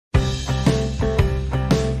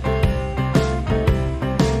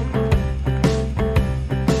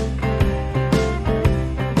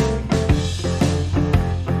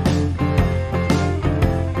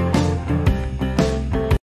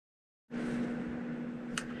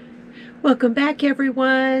Welcome back,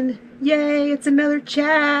 everyone. Yay, it's another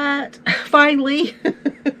chat. Finally.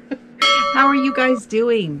 How are you guys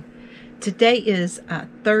doing? Today is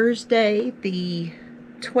Thursday, the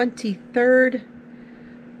 23rd,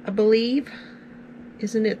 I believe.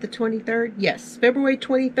 Isn't it the 23rd? Yes, February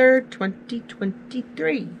 23rd,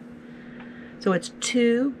 2023. So it's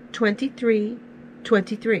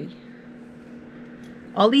 2/23/23.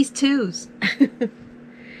 All these twos.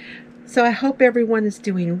 So I hope everyone is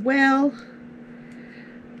doing well.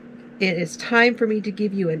 It is time for me to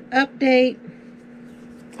give you an update.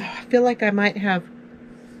 Oh, I feel like I might have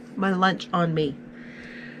my lunch on me.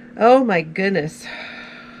 Oh my goodness.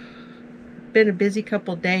 Been a busy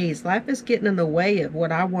couple days. Life is getting in the way of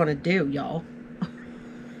what I want to do, y'all.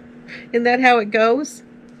 Isn't that how it goes?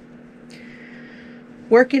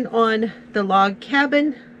 Working on the log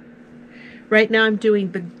cabin. Right now I'm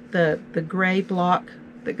doing the gray block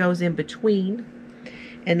that goes in between,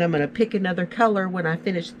 and I'm going to pick another color when I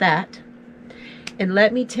finish that. And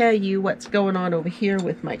let me tell you what's going on over here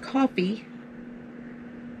with my coffee.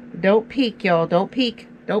 Don't peek, y'all. Don't peek.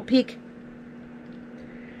 Don't peek.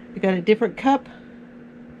 I got a different cup.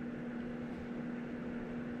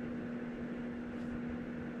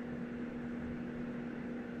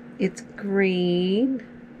 It's green.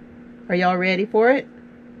 Are y'all ready for it?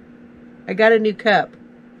 I got a new cup.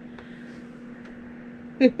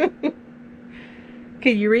 Can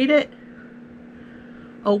you read it?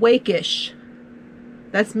 Awake-ish.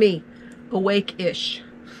 That's me. Awake-ish.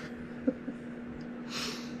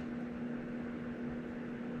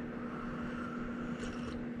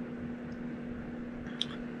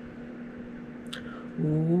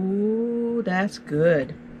 Ooh, that's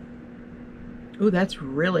good. Ooh, that's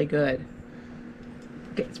really good.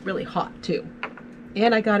 Okay, it's really hot too.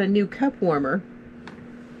 And I got a new cup warmer.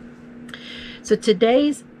 So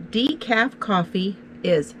today's decaf coffee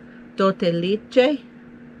is Doce Leche,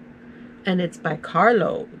 and it's by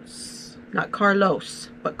Carlos. Not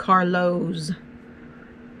Carlos, but Carlos.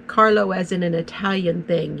 Carlo as in an Italian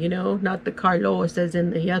thing, you know, not the Carlos as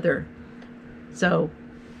in the other. So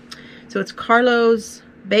it's Carlo's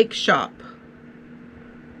Bake Shop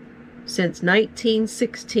since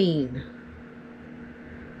 1916.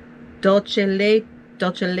 Doce Leche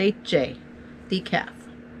decaf.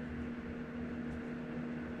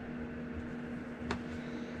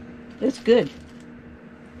 It's good.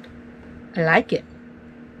 I like it.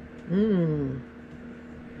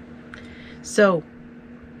 So,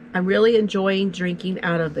 I'm really enjoying drinking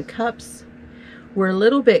out of the cups. We're a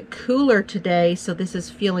little bit cooler today, so this is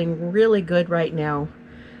feeling really good right now.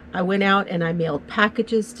 I went out and I mailed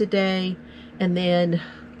packages today, and then,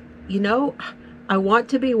 you know, I want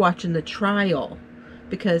to be watching the trial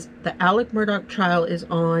because the Alec Murdaugh trial is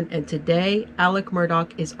on, and today Alec Murdaugh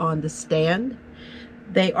is on the stand.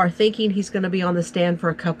 They are thinking he's going to be on the stand for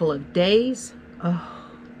a couple of days. Oh.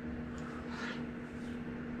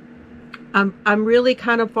 I'm really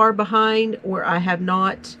kind of far behind where I have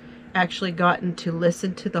not actually gotten to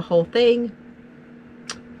listen to the whole thing.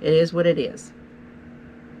 It is what it is.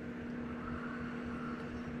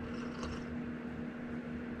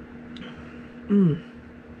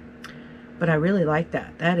 But I really like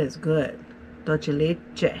that. That is good. Doce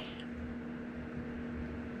Leche.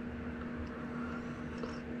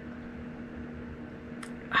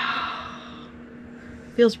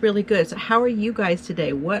 Feels really good. So how are you guys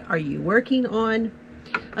today? What are you working on?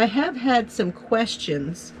 I have had some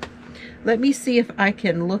questions. Let me see if I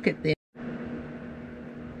can look at them.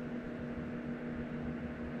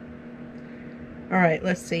 All right,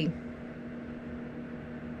 let's see.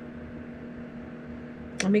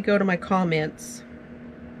 Let me go to my comments.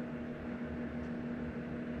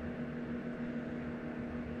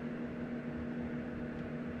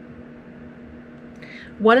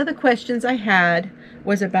 One of the questions I had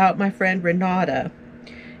was about my friend Renata,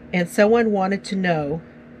 and someone wanted to know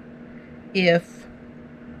if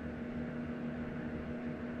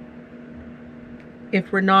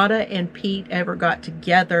Renata and Pete ever got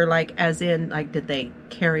together, like as in, like, did they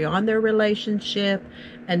carry on their relationship?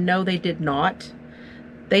 And no, they did not.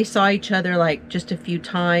 They saw each other like just a few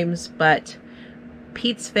times, but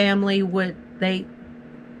Pete's family they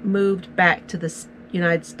moved back to the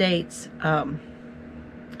United States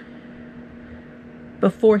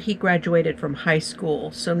before he graduated from high school,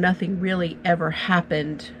 so nothing really ever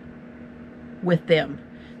happened with them.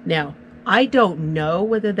 Now, I don't know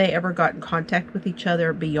whether they ever got in contact with each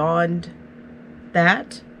other beyond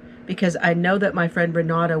that, because I know that my friend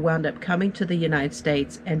Renata wound up coming to the United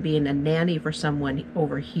States and being a nanny for someone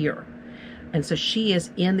over here. And so she is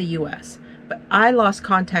in the U.S. But I lost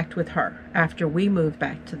contact with her after we moved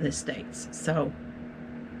back to the States. So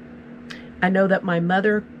I know that my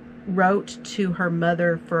mother wrote to her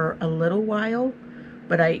mother for a little while,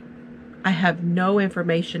 but I have no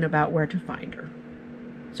information about where to find her.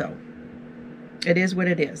 So it is what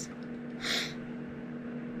it is.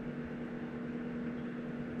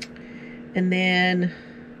 And then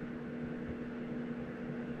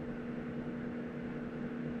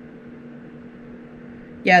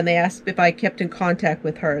yeah, and they asked if I kept in contact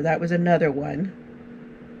with her. That was another one.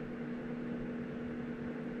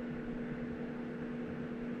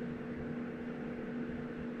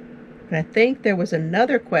 And I think there was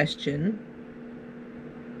another question.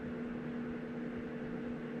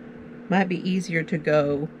 Might be easier to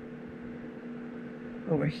go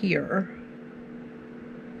over here.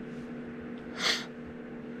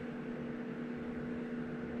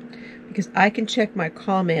 Because I can check my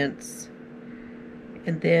comments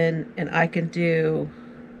and I can do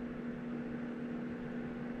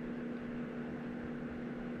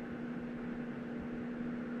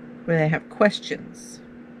where they have questions.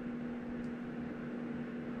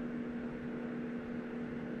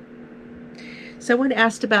 Someone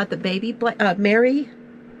asked about the baby Mary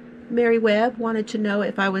Webb wanted to know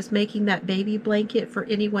if I was making that baby blanket for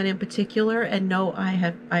anyone in particular, and no,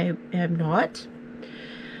 I am not.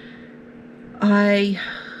 I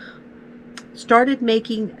started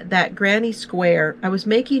making that granny square. I was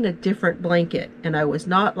making a different blanket, and I was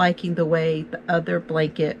not liking the way the other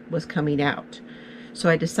blanket was coming out. So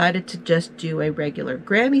I decided to just do a regular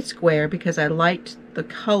granny square because I liked the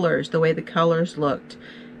colors, the way the colors looked.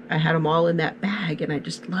 I had them all in that bag, and I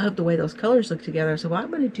just loved the way those colors looked together. So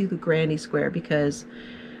I'm going to do the granny square because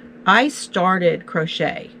I started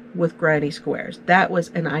crochet with granny squares.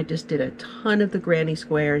 And I just did a ton of the granny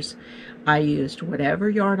squares. I used whatever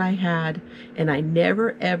yarn I had, and I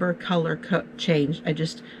never ever color changed.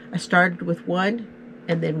 I started with one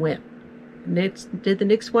and then went. Did the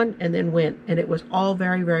next one and then went, and it was all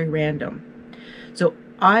very, very random. So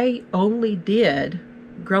I only did,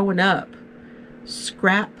 growing up,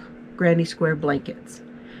 scrap granny square blankets,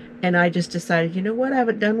 and I just decided, you know what, I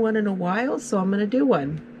haven't done one in a while, so I'm going to do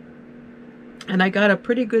one. And I got a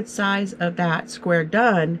pretty good size of that square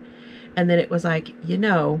done, and then it was like, you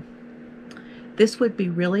know, this would be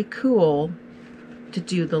really cool to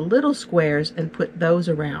do the little squares and put those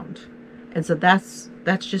around. And so that's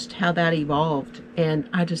just how that evolved, and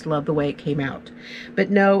I just love the way it came out. But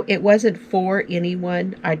no, it wasn't for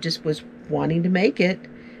anyone. I just was wanting to make it,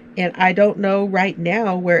 and I don't know right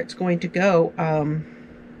now where it's going to go.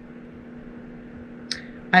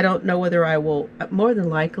 I don't know whether I will. More than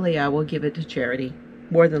likely, I will give it to charity.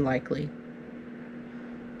 More than likely.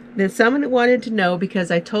 Then someone wanted to know,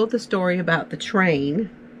 because I told the story about the train.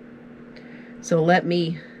 So let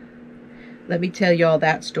me tell you all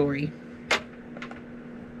that story.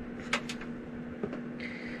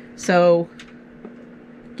 So,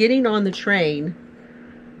 getting on the train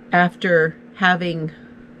after having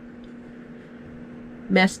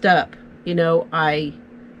messed up, you know, I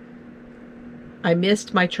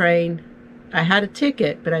missed my train. I had a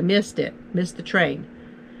ticket, but I missed the train.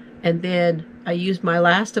 And then I used my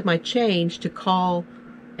last of my change to call,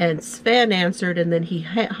 and Sven answered, and then he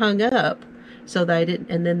hung up so that I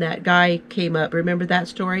didn't, and then that guy came up. Remember that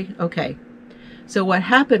story? Okay. So what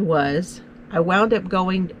happened was, I wound up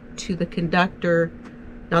going to the conductor,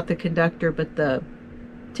 not the conductor, but the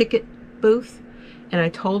ticket booth, and I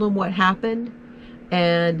told them what happened,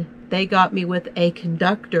 and they got me with a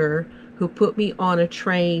conductor who put me on a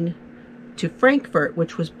train to Frankfurt,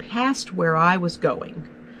 which was past where I was going.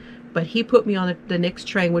 But he put me on the next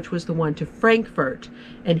train, which was the one to Frankfurt,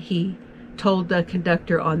 and he told the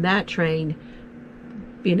conductor on that train,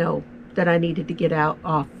 you know, that I needed to get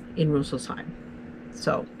off in Rüsselsheim.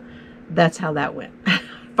 So that's how that went.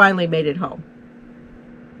 Finally made it home.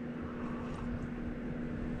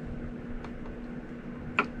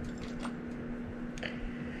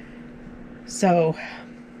 So,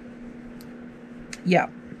 yeah.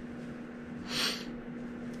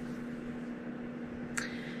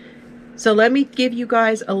 So let me give you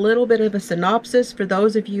guys a little bit of a synopsis for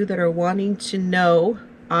those of you that are wanting to know.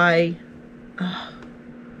 Let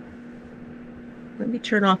me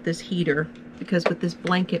turn off this heater, because with this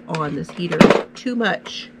blanket on, this heater is too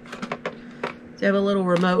much. So I have a little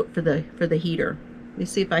remote for the heater. Let me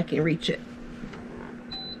see if I can reach it.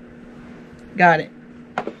 Got it.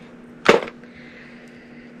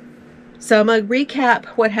 So I'm going to recap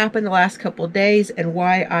what happened the last couple of days and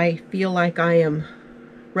why I feel like I am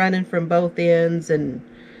running from both ends and,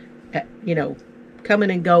 you know,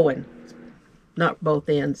 coming and going. Not both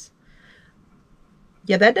ends.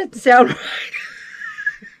 Yeah, that doesn't sound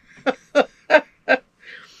right.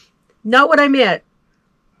 Not what I meant.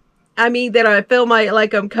 I mean that I feel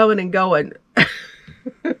like I'm coming and going.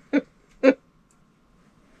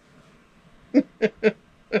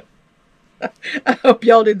 I hope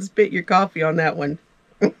y'all didn't spit your coffee on that one.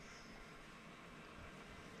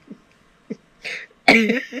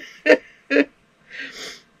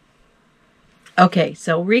 Okay,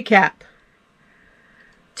 so recap.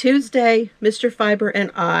 Tuesday, Mr. Fiber and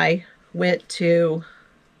I went to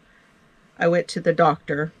the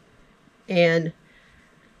doctor and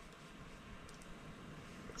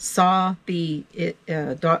saw the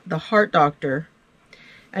heart doctor,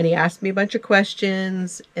 and he asked me a bunch of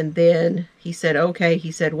questions, and then he said, okay,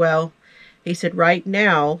 he said, well, he said right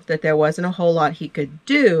now that there wasn't a whole lot he could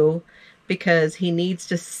do because he needs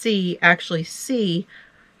to actually see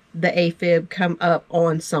the AFib come up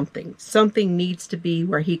on something. Something needs to be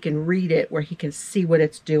where he can read it, where he can see what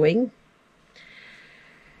it's doing.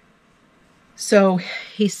 So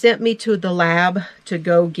he sent me to the lab to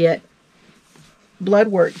go get blood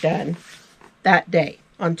work done that day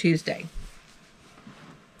on Tuesday.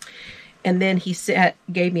 And then he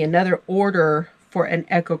gave me another order for an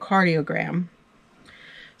echocardiogram.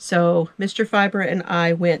 So Mr. Fiber and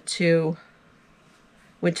I went to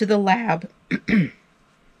the lab, it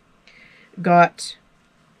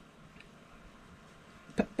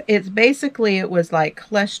was like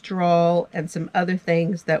cholesterol and some other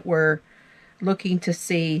things that were looking to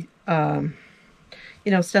see,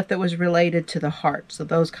 stuff that was related to the heart. So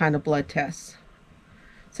those kind of blood tests.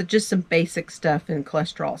 So just some basic stuff and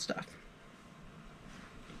cholesterol stuff.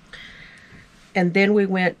 And then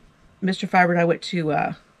Mr. Fiber and I went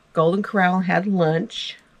to Golden Corral and had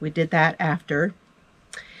lunch. We did that after.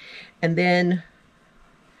 And then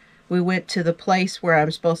we went to the place where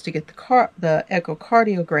I'm supposed to get the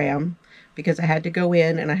echocardiogram because I had to go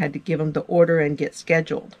in and I had to give them the order and get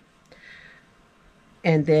scheduled.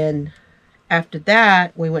 And then after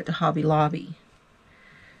that, we went to Hobby Lobby.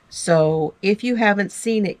 So if you haven't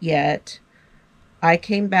seen it yet, I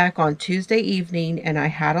came back on Tuesday evening and I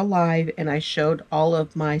had a live and I showed all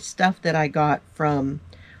of my stuff that I got from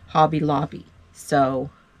Hobby Lobby. So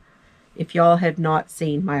if y'all have not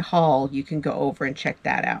seen my haul, you can go over and check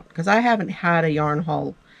that out. Because I haven't had a yarn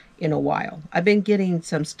haul in a while. I've been getting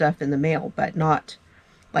some stuff in the mail, but not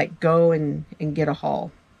like go and get a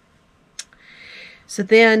haul. So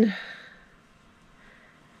then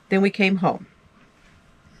we came home.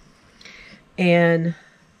 And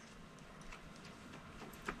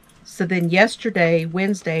so then yesterday,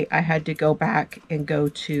 Wednesday, I had to go back and go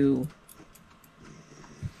to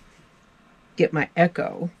get my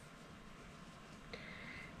echo.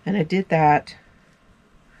 And I did that.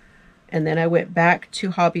 And then I went back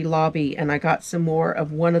to Hobby Lobby and I got some more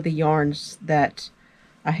of one of the yarns that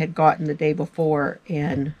I had gotten the day before.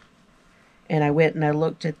 And I went and I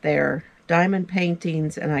looked at their diamond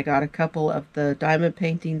paintings and I got a couple of the diamond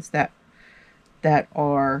paintings that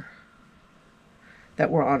were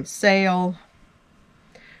on sale.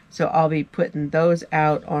 So I'll be putting those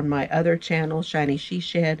out on my other channel, Shiny She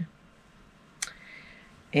Shed.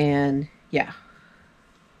 And yeah.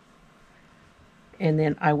 And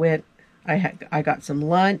then I got some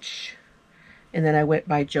lunch, and then I went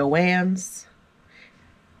by Joann's,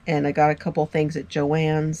 and I got a couple things at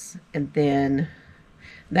Joann's, and then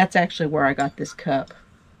that's actually where I got this cup,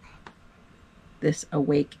 this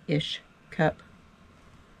Awake-ish cup.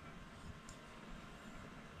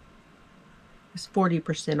 It's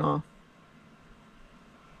 40% off.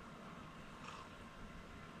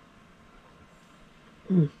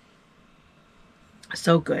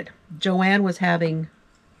 So good. Joann was having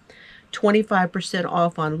 25%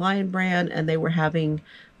 off on Lion Brand, and they were having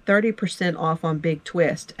 30% off on Big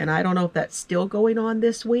Twist. And I don't know if that's still going on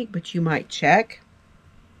this week, but you might check.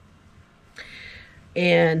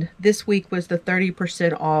 And this week was the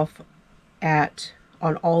 30% off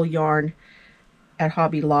on all yarn at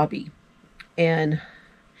Hobby Lobby. And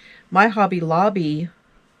my Hobby Lobby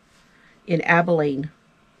in Abilene,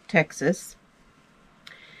 Texas,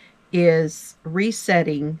 is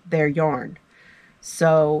resetting their yarn.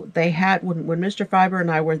 So they had, when Mr. Fiber and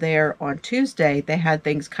I were there on Tuesday, they had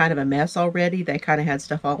things kind of a mess already. They kind of had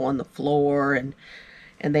stuff all on the floor, and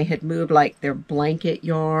they had moved like their blanket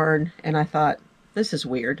yarn. And I thought, this is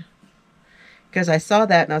weird. Because I saw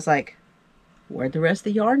that and I was like, where'd the rest of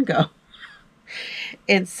the yarn go?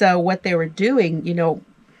 And so what they were doing,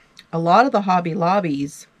 a lot of the Hobby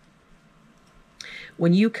Lobbies,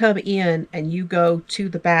 when you come in and you go to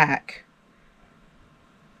the back,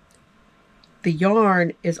 the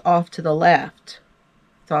yarn is off to the left.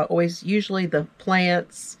 So usually the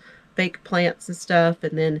plants, fake plants and stuff,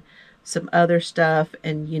 and then some other stuff,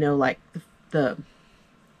 and like the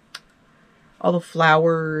all the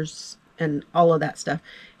flowers and all of that stuff.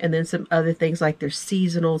 And then some other things like their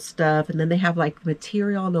seasonal stuff. And then they have like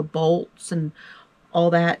material on the bolts and all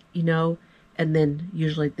that, you know. And then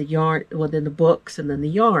usually the yarn, well, then the books and then the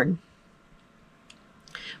yarn.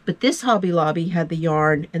 But this Hobby Lobby had the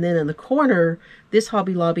yarn, and then in the corner, this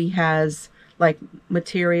Hobby Lobby has like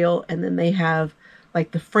material, and then they have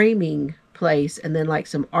like the framing place, and then like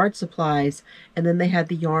some art supplies, and then they had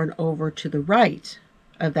the yarn over to the right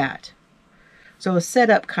of that. So it was set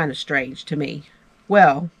up kind of strange to me.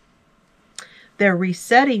 Well, they're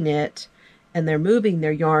resetting it, and they're moving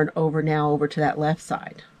their yarn over now over to that left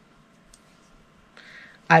side.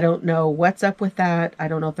 I don't know what's up with that. I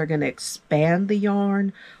don't know if they're going to expand the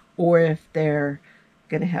yarn or if they're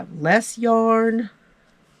going to have less yarn.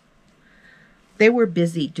 They were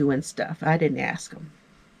busy doing stuff. I didn't ask them.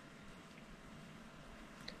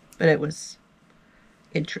 But it was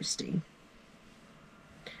interesting.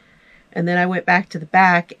 And then I went back to the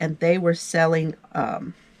back, and they were selling,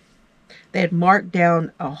 they had marked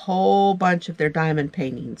down a whole bunch of their diamond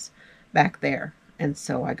paintings back there. And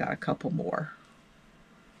so I got a couple more.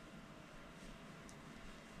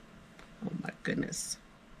 Oh my goodness.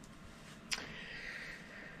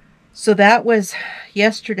 So that was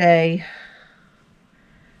yesterday.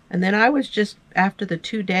 And then I was just, after the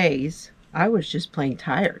 2 days, I was just plain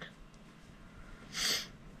tired.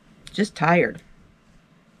 Just tired.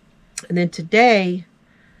 And then today,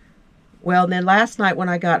 well, and then last night when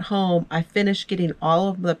I got home, I finished getting all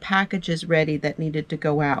of the packages ready that needed to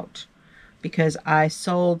go out. Because I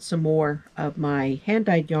sold some more of my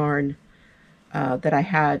hand-dyed yarn that I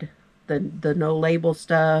had. The no label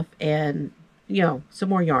stuff, and you know, some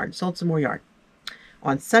more yarn. Sold some more yarn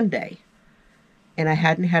on Sunday, and I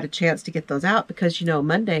hadn't had a chance to get those out because, you know,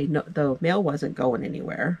 Monday the mail wasn't going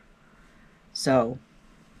anywhere. So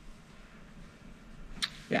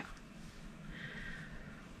yeah,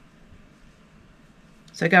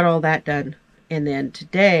 so I got all that done. And then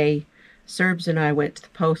today Serbs and I went to the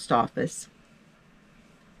post office,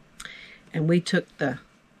 and we took the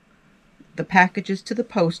packages to the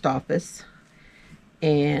post office,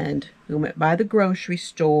 and we went by the grocery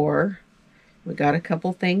store. We got a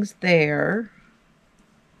couple things there.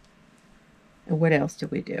 And what else did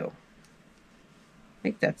we do? I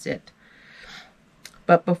think that's it.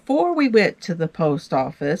 But before we went to the post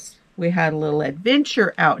office, we had a little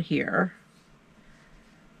adventure out here.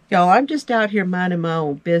 Y'all, I'm just out here minding my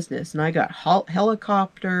own business, and I got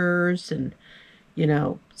helicopters and, you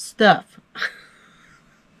know, stuff.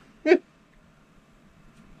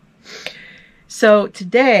 So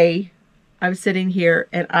today I'm sitting here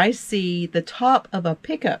and I see the top of a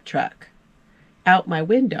pickup truck out my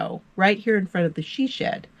window right here in front of the she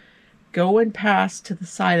shed going past to the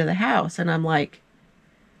side of the house. And I'm like,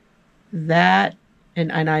 that,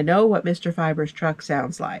 and I know what Mr. Fiber's truck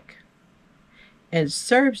sounds like. And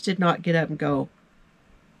Serbs did not get up and go,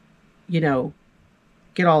 you know,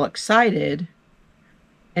 get all excited.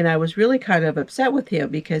 And I was really kind of upset with him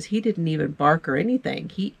because he didn't even bark or anything.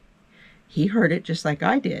 He heard it just like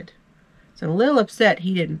I did. So I'm a little upset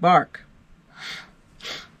he didn't bark.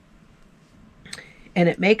 And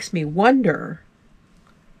it makes me wonder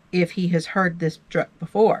if he has heard this truck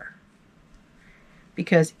before.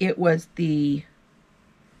 Because it was the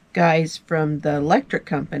guys from the electric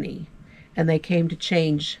company, and they came to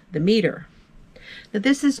change the meter. Now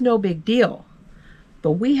this is no big deal,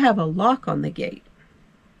 but we have a lock on the gate.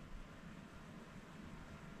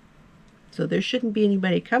 So there shouldn't be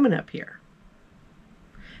anybody coming up here.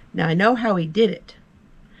 Now, I know how he did it.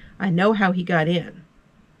 I know how he got in.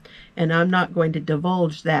 And I'm not going to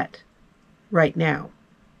divulge that right now.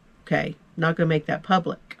 Okay? I'm not going to make that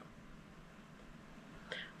public.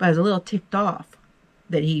 But I was a little ticked off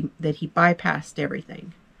that he bypassed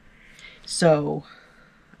everything. So,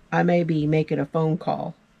 I may be making a phone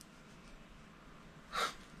call.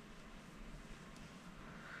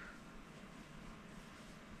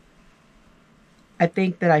 I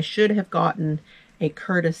think that I should have gotten a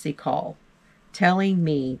courtesy call telling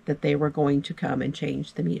me that they were going to come and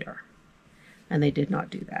change the meter. And they did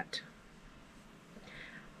not do that.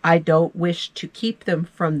 I don't wish to keep them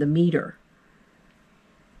from the meter.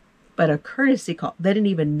 But a courtesy call, they didn't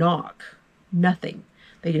even knock. Nothing.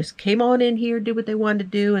 They just came on in here, did what they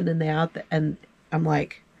wanted to do, and then they out there, and I'm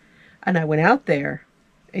like, and I went out there,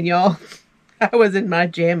 and y'all, I was in my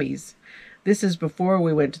jammies. This is before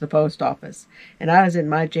we went to the post office. And I was in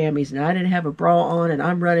my jammies, and I didn't have a bra on, and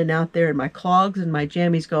I'm running out there in my clogs and my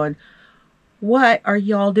jammies going, what are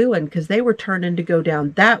y'all doing? Because they were turning to go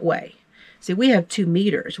down that way. See, we have 2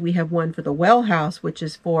 meters. We have one for the well house, which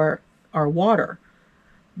is for our water.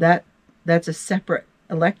 That's a separate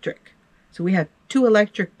electric. So we have 2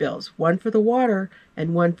 electric bills, one for the water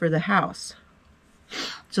and one for the house.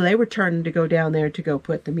 So they were turning to go down there to go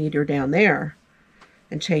put the meter down there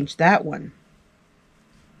and change that one.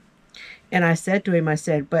 And I said to him, I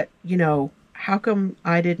said, but you know, how come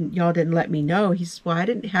y'all didn't let me know? He says, well, I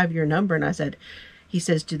didn't have your number. And I said, he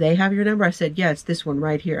says, do they have your number? I said, yeah, it's this one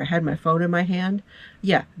right here. I had my phone in my hand.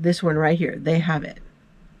 Yeah, this one right here. They have it.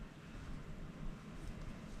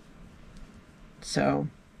 So,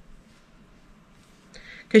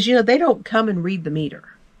 because, you know, they don't come and read the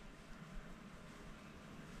meter.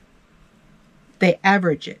 They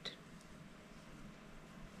average it.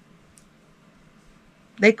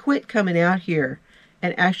 They quit coming out here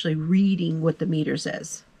and actually reading what the meter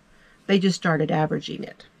says. They just started averaging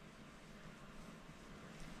it.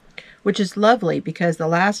 Which is lovely, because the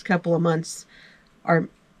last couple of months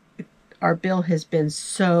our bill has been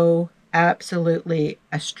so absolutely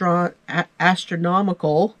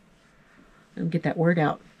astronomical. Let me get that word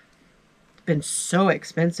out. It's been so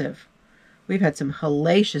expensive. We've had some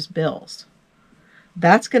hellacious bills.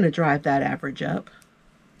 That's going to drive that average up.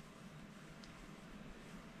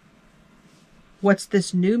 What's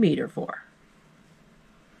this new meter for?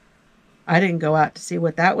 I didn't go out to see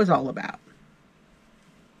what that was all about.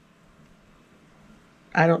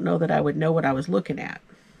 I don't know that I would know what I was looking at.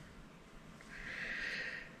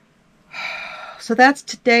 So that's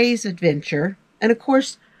today's adventure. And of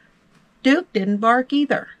course, Duke didn't bark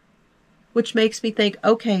either, which makes me think,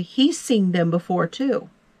 okay, he's seen them before too.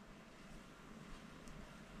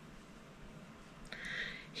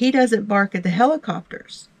 He doesn't bark at the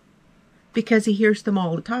helicopters because he hears them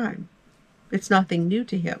all the time. It's nothing new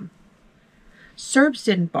to him. Serbs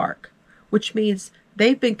didn't bark, which means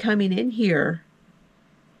they've been coming in here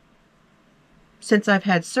since I've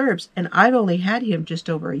had Serbs, and I've only had him just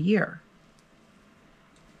over a year.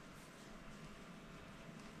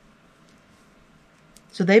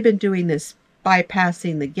 So they've been doing this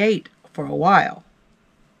bypassing the gate for a while.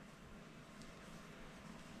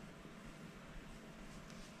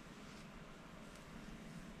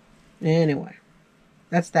 Anyway,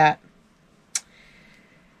 that's that.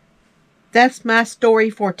 That's my story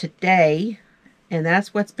for today. And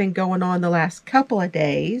that's what's been going on the last couple of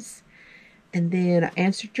days. And then I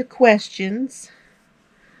answered your questions.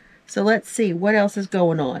 So let's see what else is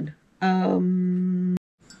going on.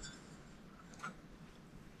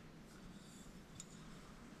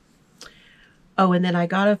 Oh, and then I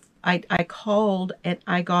called and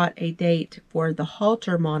I got a date for the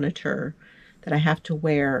halter monitor that I have to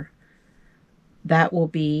wear. That will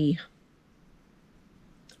be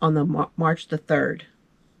on the March the 3rd.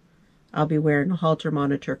 I'll be wearing a halter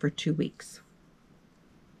monitor for 2 weeks.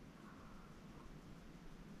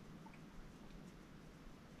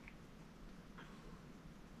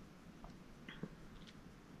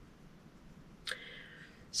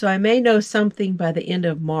 So I may know something by the end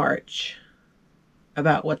of March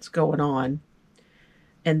about what's going on.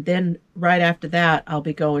 And then right after that, I'll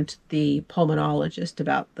be going to the pulmonologist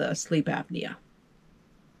about the sleep apnea.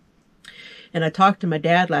 And I talked to my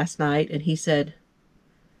dad last night, and he said,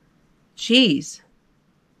 geez,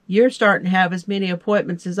 you're starting to have as many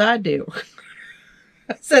appointments as I do.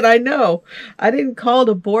 I said, I know. I didn't call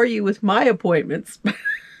to bore you with my appointments.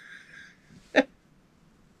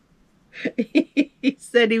 He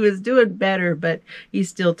said he was doing better, but he's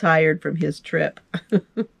still tired from his trip.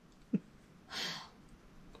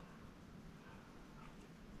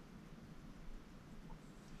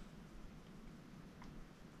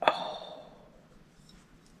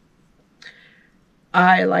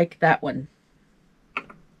 I like that one.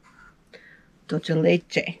 Dulce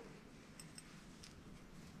leche.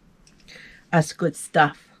 That's good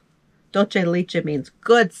stuff. Dulce leche means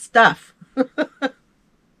good stuff.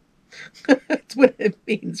 That's what it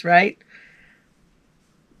means, right?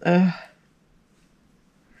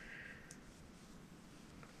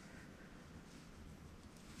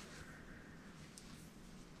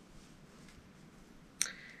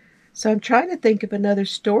 So I'm trying to think of another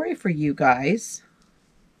story for you guys.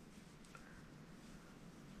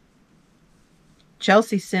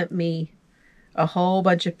 Chelsea sent me a whole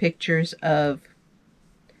bunch of pictures of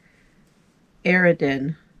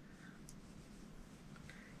Eridan.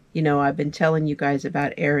 You know, I've been telling you guys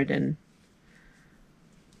about Eridan.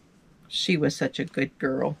 She was such a good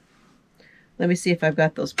girl. Let me see if I've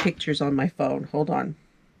got those pictures on my phone. Hold on.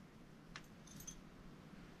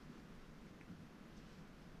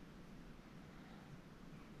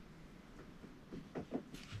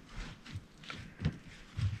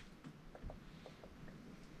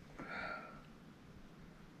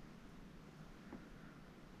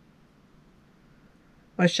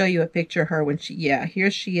 I'll show you a picture of her when she, yeah,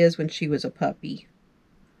 here she is when she was a puppy.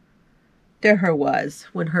 There her was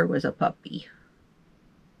when her was a puppy.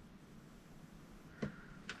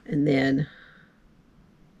 And then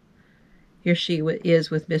here she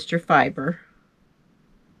is with Mr. Fiber.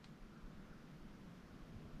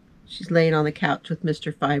 She's laying on the couch with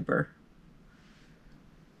Mr. Fiber.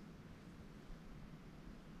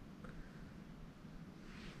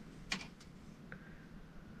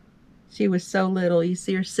 She was so little. You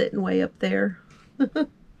see her sitting way up there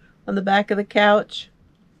on the back of the couch.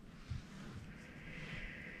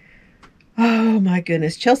 Oh my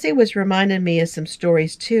goodness. Chelsea was reminding me of some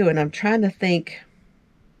stories too, and I'm trying to think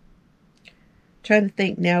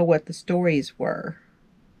now what the stories were.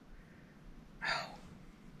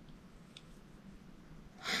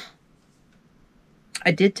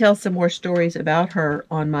 I did tell some more stories about her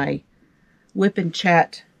on my Whip and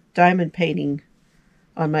Chat diamond painting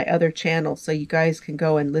on my other channel, so you guys can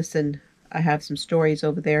go and listen. I have some stories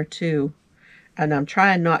over there too, and I'm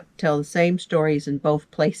trying not to tell the same stories in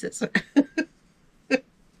both places.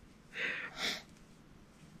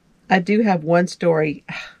 I do have one story.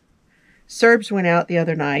 Serbs went out the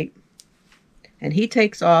other night, and he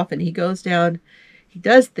takes off and he goes down. He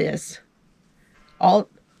does this. All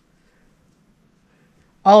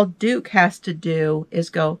Duke has to do is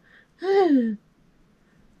go, you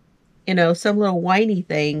know, some little whiny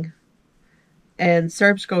thing, and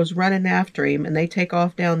Serbs goes running after him, and they take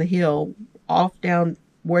off down the hill, off down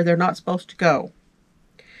where they're not supposed to go.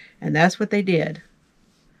 And that's what they did.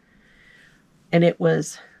 And it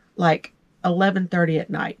was like 11:30 at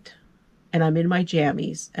night, and I'm in my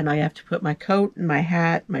jammies, and I have to put my coat and my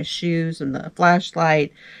hat, my shoes, and the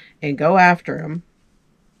flashlight, and go after him.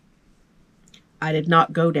 I did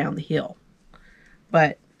not go down the hill,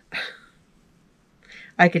 but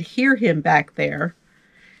I could hear him back there,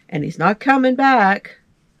 and he's not coming back.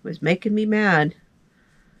 It was making me mad.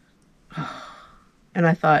 And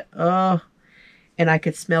I thought, oh, and I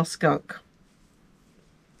could smell skunk.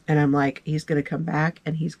 And I'm like, he's going to come back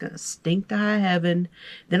and he's going to stink to high heaven.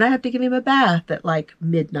 Then I have to give him a bath at like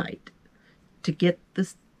midnight to get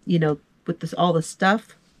this, you know, with this, all the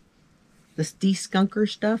stuff, this de-skunker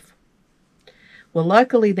stuff. Well,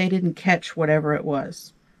 luckily they didn't catch whatever it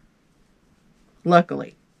was.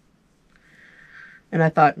 Luckily. And I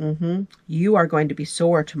thought, you are going to be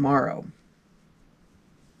sore tomorrow.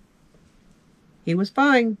 He was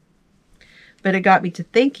fine. But it got me to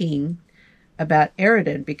thinking about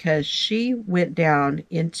Eridan, because she went down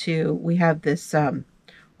into, we have this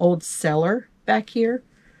old cellar back here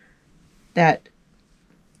that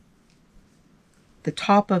the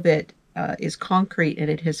top of it is concrete and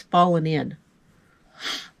it has fallen in.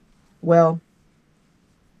 Well,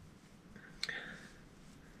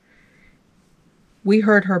 we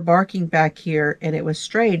heard her barking back here, and it was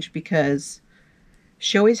strange because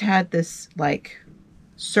she always had this like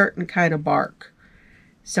certain kind of bark.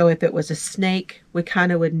 So if it was a snake, we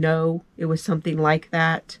kind of would know it was something like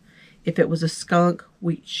that. If it was a skunk,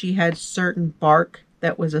 she had certain bark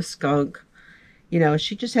that was a skunk. You know,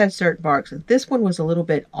 she just had certain barks. This one was a little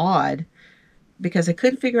bit odd because I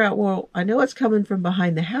couldn't figure out, well, I know it's coming from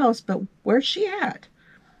behind the house, but where's she at?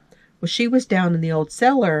 Well, she was down in the old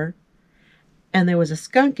cellar, and there was a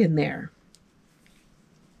skunk in there.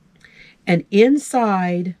 And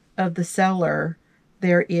inside of the cellar,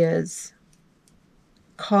 there is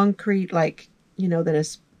concrete, like, you know, that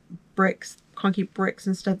is bricks, concrete bricks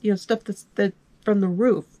and stuff, you know, stuff that's from the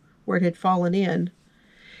roof where it had fallen in.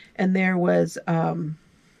 And there was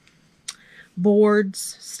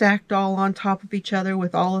boards stacked all on top of each other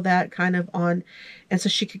with all of that kind of on. And so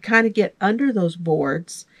she could kind of get under those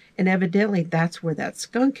boards. And evidently that's where that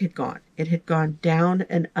skunk had gone. It had gone down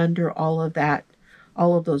and under all of that,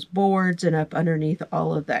 all of those boards, and up underneath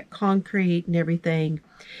all of that concrete and everything.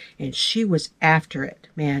 And she was after it,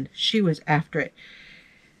 man. She was after it.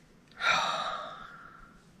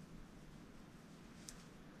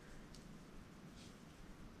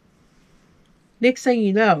 Next thing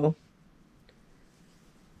you know,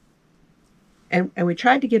 and we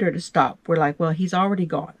tried to get her to stop. We're like, well, he's already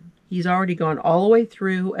gone. He's already gone all the way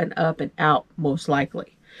through and up and out, most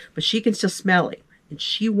likely. But she can still smell it, and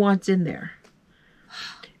she wants in there.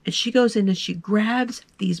 And she goes in and she grabs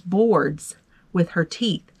these boards with her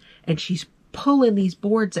teeth, and she's pulling these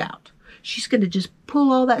boards out. She's going to just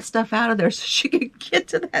pull all that stuff out of there so she can get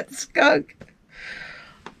to that skunk.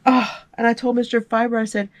 Oh, and I told Mr. Fiber, I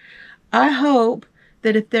said, I hope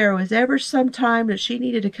that if there was ever some time that she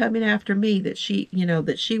needed to come in after me, that she, you know,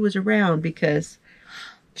 that she was around, because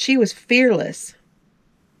she was fearless.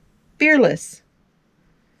 Fearless.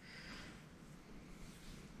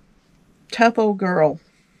 Tough old girl.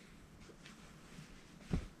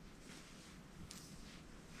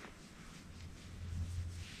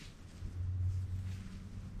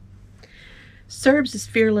 Serbs is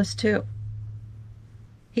fearless too.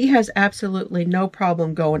 He has absolutely no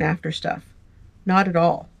problem going after stuff. Not at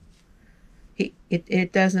all.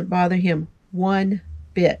 It doesn't bother him one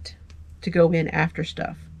bit to go in after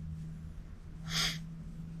stuff.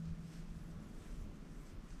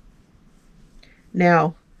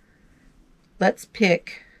 Now, let's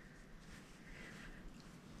pick.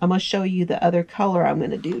 I'm going to show you the other color I'm going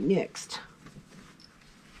to do next.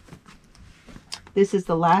 This is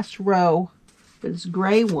the last row, this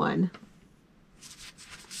gray one.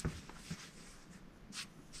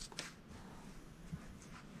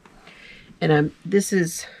 And this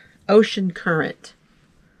is Ocean Current.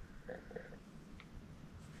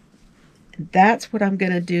 That's what I'm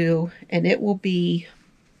going to do, and it will be,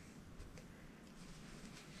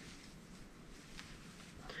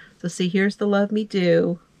 so see, here's the Love Me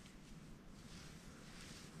Do.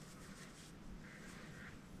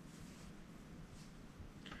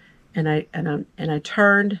 And I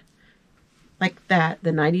turned like that,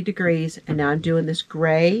 the 90 degrees, and now I'm doing this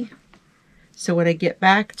gray. So when I get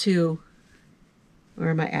back to, where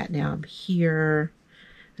am I at now? I'm here,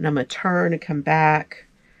 and I'm going to turn and come back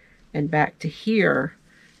and back to here,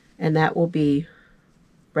 and that will be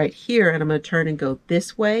right here, and I'm going to turn and go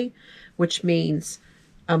this way, which means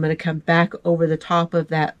I'm going to come back over the top of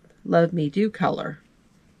that Love Me Do color,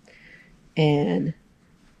 and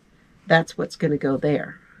that's what's going to go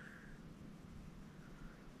there.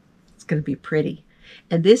 It's going to be pretty.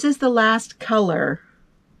 And this is the last color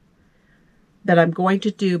that I'm going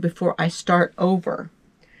to do before I start over.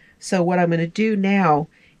 So what I'm going to do now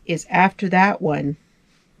is, after that one,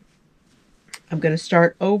 I'm going to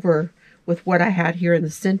start over with what I had here in the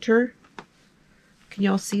center. Can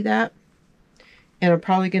y'all see that? And I'm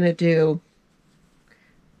probably going to do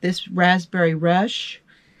this Raspberry Rush,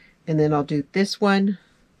 and then I'll do this one,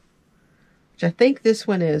 which I think this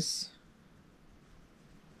one is,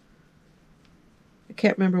 I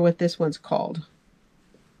can't remember what this one's called.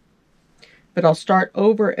 But I'll start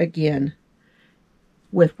over again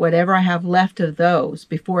with whatever I have left of those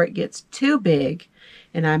before it gets too big.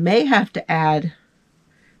 And I may have to add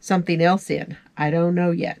something else in. I don't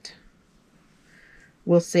know yet.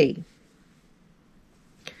 We'll see.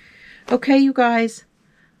 Okay, you guys.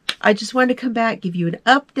 I just wanted to come back, give you an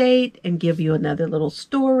update, and give you another little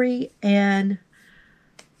story. And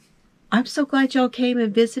I'm so glad y'all came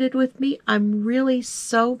and visited with me. I'm really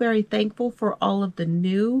so very thankful for all of the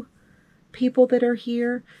new people that are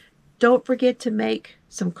here. Don't forget to make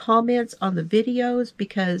some comments on the videos,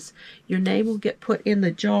 because your name will get put in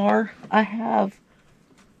the jar. I have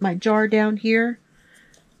my jar down here.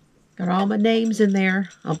 Got all my names in there.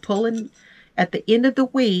 I'm pulling at the end of the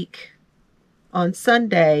week on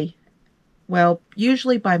Sunday. Well,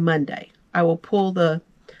 usually by Monday, I will pull the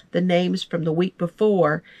names from the week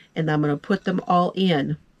before, and I'm going to put them all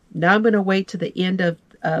in. Now I'm going to wait to the end of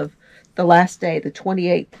the last day, the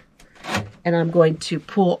 28th, and I'm going to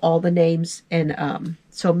pull all the names. And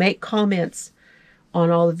so make comments on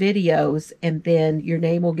all the videos, and then your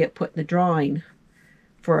name will get put in the drawing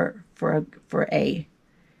for a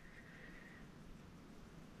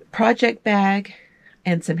project bag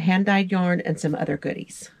and some hand-dyed yarn and some other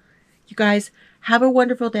goodies. You guys have a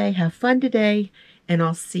wonderful day. Have fun today, and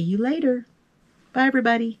I'll see you later. Bye,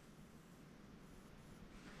 everybody.